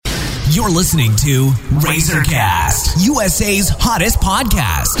You're listening to Razorcast, USA's hottest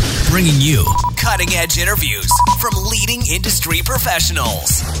podcast, bringing you cutting-edge interviews from leading industry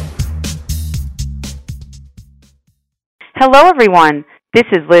professionals. Hello, everyone. This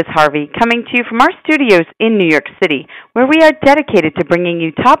is Liz Harvey coming to you from our studios in New York City, where we are dedicated to bringing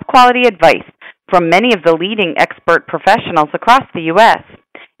you top-quality advice from many of the leading expert professionals across the U.S.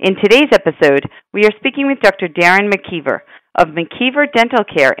 In today's episode, we are speaking with Dr. Darren McKeever of McKeever Dental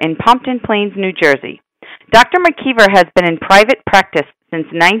Care in Pompton Plains, New Jersey. Dr. McKeever has been in private practice since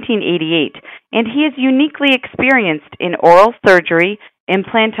 1988, and he is uniquely experienced in oral surgery,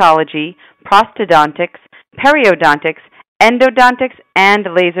 implantology, prosthodontics, periodontics, endodontics, and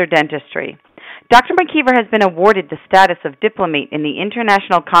laser dentistry. Dr. McKeever has been awarded the status of diplomate in the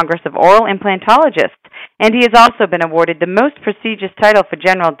International Congress of Oral Implantologists, and he has also been awarded the most prestigious title for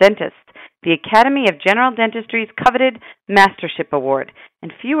general dentists, the Academy of General Dentistry's coveted Mastership Award,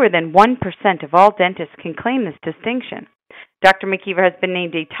 and fewer than 1% of all dentists can claim this distinction. Dr. McKeever has been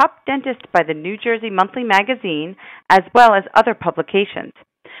named a top dentist by the New Jersey Monthly Magazine, as well as other publications.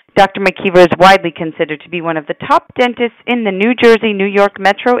 Dr. McKeever is widely considered to be one of the top dentists in the New Jersey, New York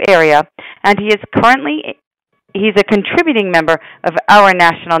metro area, and he's a contributing member of our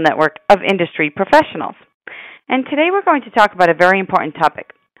national network of industry professionals. And today we're going to talk about a very important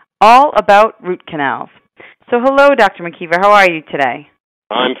topic, all about root canals. So hello, Dr. McKeever. How are you today?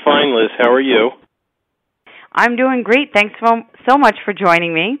 I'm fine, Liz. How are you? I'm doing great. Thanks so much for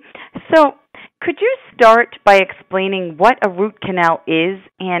joining me. So could you start by explaining what a root canal is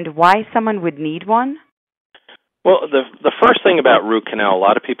and why someone would need one? Well, the first thing about root canal, a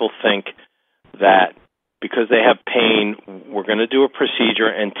lot of people think that because they have pain, we're going to do a procedure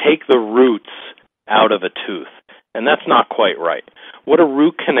and take the roots out of a tooth. And that's not quite right. What a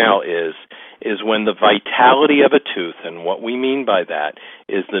root canal is when the vitality of a tooth, and what we mean by that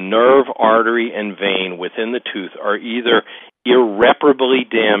is the nerve, artery, and vein within the tooth are either irreparably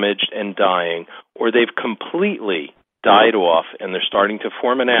damaged and dying, or they've completely died off and they're starting to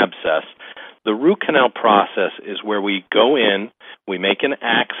form an abscess. The root canal process is where we go in, we make an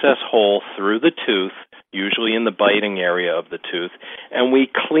access hole through the tooth, usually in the biting area of the tooth, and we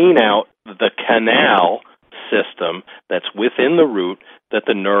clean out the canal system that's within the root that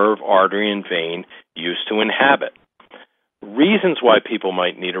the nerve, artery, and vein used to inhabit. Reasons why people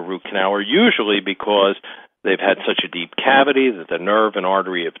might need a root canal are usually because they've had such a deep cavity that the nerve and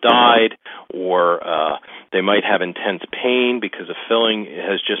artery have died, or they might have intense pain because the filling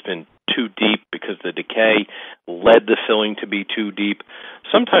has just been too deep because the decay led the filling to be too deep.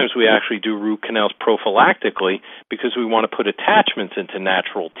 Sometimes we actually do root canals prophylactically because we want to put attachments into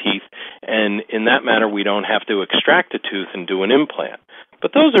natural teeth, and in that manner we don't have to extract a tooth and do an implant.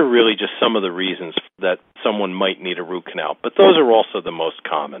 But those are really just some of the reasons that someone might need a root canal, but those are also the most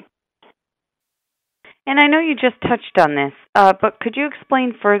common. And I know you just touched on this, but could you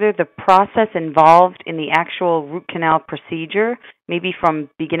explain further the process involved in the actual root canal procedure, maybe from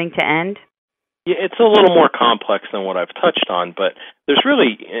beginning to end? Yeah, it's a little more complex than what I've touched on, but there's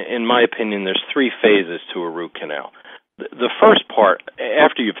really, in my opinion, there's three phases to a root canal. The first part,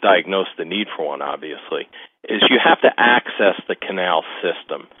 after you've diagnosed the need for one, obviously, is you have to access the canal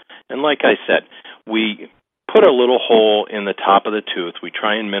system. And like I said, we put a little hole in the top of the tooth. We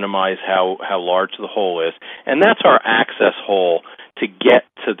try and minimize how large the hole is, and that's our access hole to get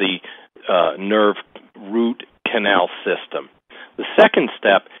to the nerve root canal system. The second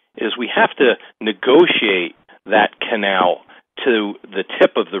step is we have to negotiate that canal to the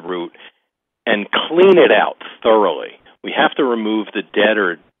tip of the root and clean it out thoroughly. We have to remove the dead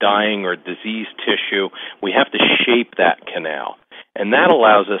or dying or diseased tissue. We have to shape that canal. And that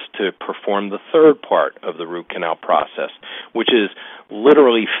allows us to perform the third part of the root canal process, which is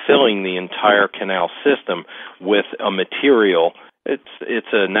literally filling the entire canal system with a material. It's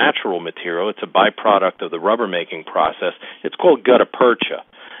a natural material. It's a byproduct of the rubber making process. It's called gutta percha.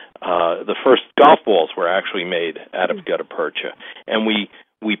 The first golf balls were actually made out of gutta percha. And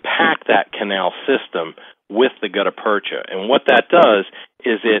we pack that canal system with the gutta percha. And what that does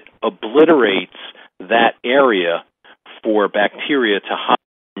is it obliterates that area for bacteria to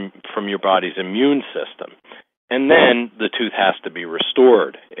hide from your body's immune system. And then the tooth has to be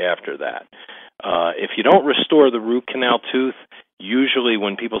restored after that. If you don't restore the root canal tooth, usually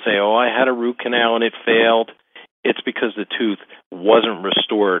when people say, oh, I had a root canal and it failed, it's because the tooth wasn't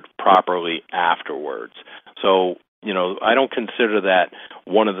restored properly afterwards. So, I don't consider that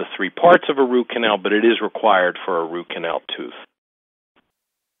one of the three parts of a root canal, but it is required for a root canal tooth.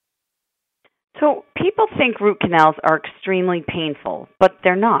 So people think root canals are extremely painful, but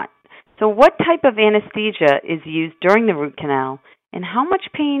they're not. So what type of anesthesia is used during the root canal, and how much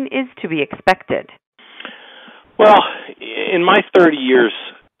pain is to be expected? Well, in my 30 years,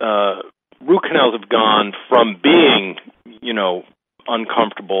 root canals have gone from being,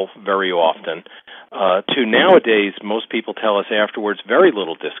 uncomfortable very often to nowadays, most people tell us afterwards, very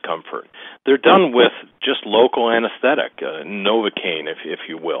little discomfort. They're done with just local anesthetic, Novocaine, if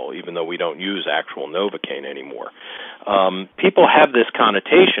you will, even though we don't use actual Novocaine anymore. People have this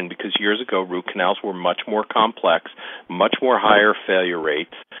connotation because years ago root canals were much more complex, much more higher failure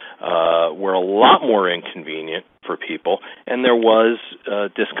rates, were a lot more inconvenient for people, and there was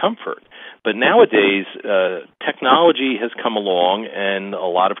discomfort. But nowadays, technology has come along and a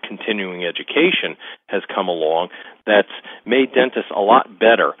lot of continuing education has come along that's made dentists a lot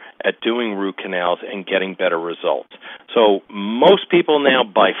better at doing root canals and getting better results. So most people now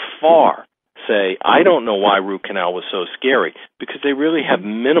by far say, I don't know why root canal was so scary, because they really have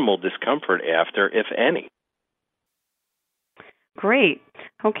minimal discomfort after, if any. Great.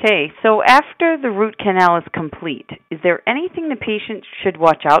 Okay, so after the root canal is complete, is there anything the patient should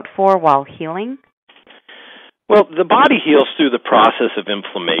watch out for while healing? Well, the body heals through the process of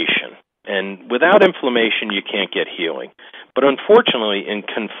inflammation, and without inflammation, you can't get healing. But unfortunately, in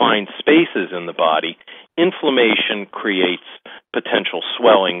confined spaces in the body, inflammation creates potential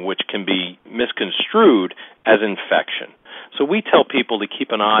swelling, which can be misconstrued as infection. So we tell people to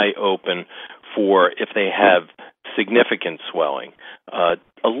keep an eye open for if they have significant swelling.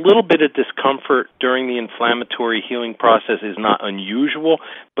 A little bit of discomfort during the inflammatory healing process is not unusual,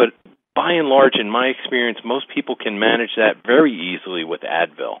 but by and large, in my experience, most people can manage that very easily with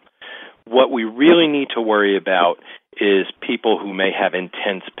Advil. What we really need to worry about is people who may have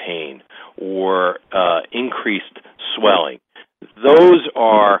intense pain or increased swelling. Those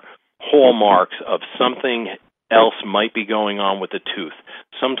are hallmarks of something else might be going on with the tooth.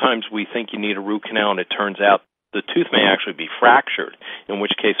 Sometimes we think you need a root canal, and it turns out the tooth may actually be fractured, in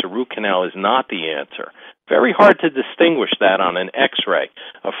which case a root canal is not the answer. Very hard to distinguish that on an X-ray,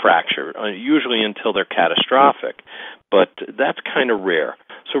 a fracture, usually until they're catastrophic, but that's kind of rare.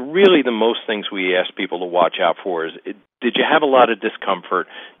 So really the most things we ask people to watch out for is, did you have a lot of discomfort?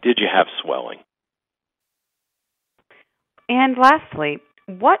 Did you have swelling? And lastly,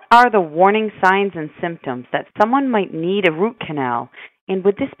 what are the warning signs and symptoms that someone might need a root canal? And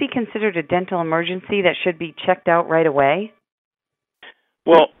would this be considered a dental emergency that should be checked out right away?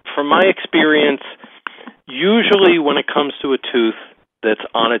 Well, from my experience, usually when it comes to a tooth that's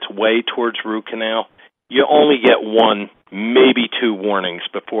on its way towards root canal, you only get one, maybe two warnings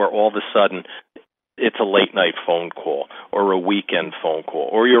before all of a sudden it's a late-night phone call or a weekend phone call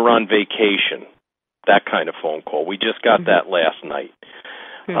or you're on vacation, that kind of phone call. We just got that last night.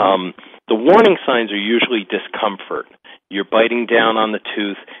 The warning signs are usually discomfort. You're biting down on the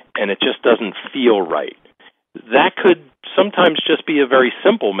tooth, and it just doesn't feel right. That could sometimes just be a very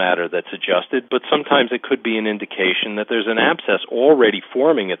simple matter that's adjusted, but sometimes it could be an indication that there's an abscess already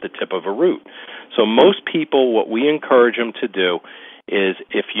forming at the tip of a root. So most people, what we encourage them to do is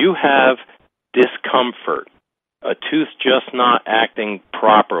if you have discomfort, a tooth just not acting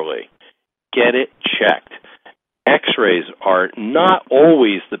properly, get it checked. X-rays are not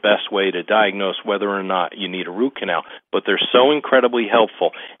always the best way to diagnose whether or not you need a root canal, but they're so incredibly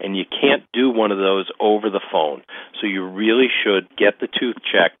helpful, and you can't do one of those over the phone. So you really should get the tooth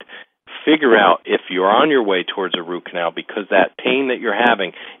checked, figure out if you're on your way towards a root canal, because that pain that you're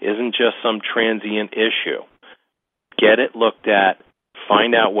having isn't just some transient issue. Get it looked at,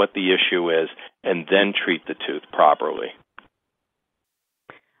 find out what the issue is, and then treat the tooth properly.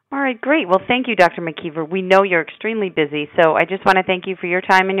 All right, great. Well, thank you, Dr. McKeever. We know you're extremely busy, so I just want to thank you for your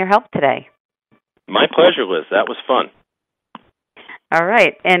time and your help today. My pleasure, Liz. That was fun. All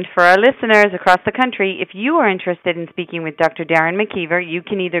right, and for our listeners across the country, if you are interested in speaking with Dr. Darren McKeever, you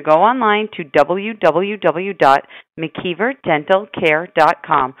can either go online to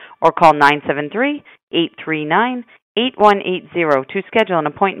www.mckeeverdentalcare.com or call 973-839-8180 to schedule an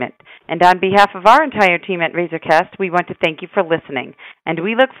appointment. And on behalf of our entire team at RazorCast, we want to thank you for listening. And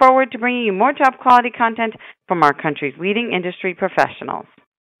we look forward to bringing you more top quality content from our country's leading industry professionals.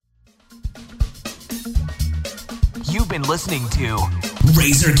 You've been listening to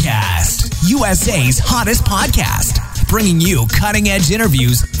RazorCast, USA's hottest podcast, bringing you cutting-edge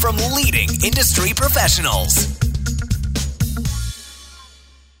interviews from leading industry professionals.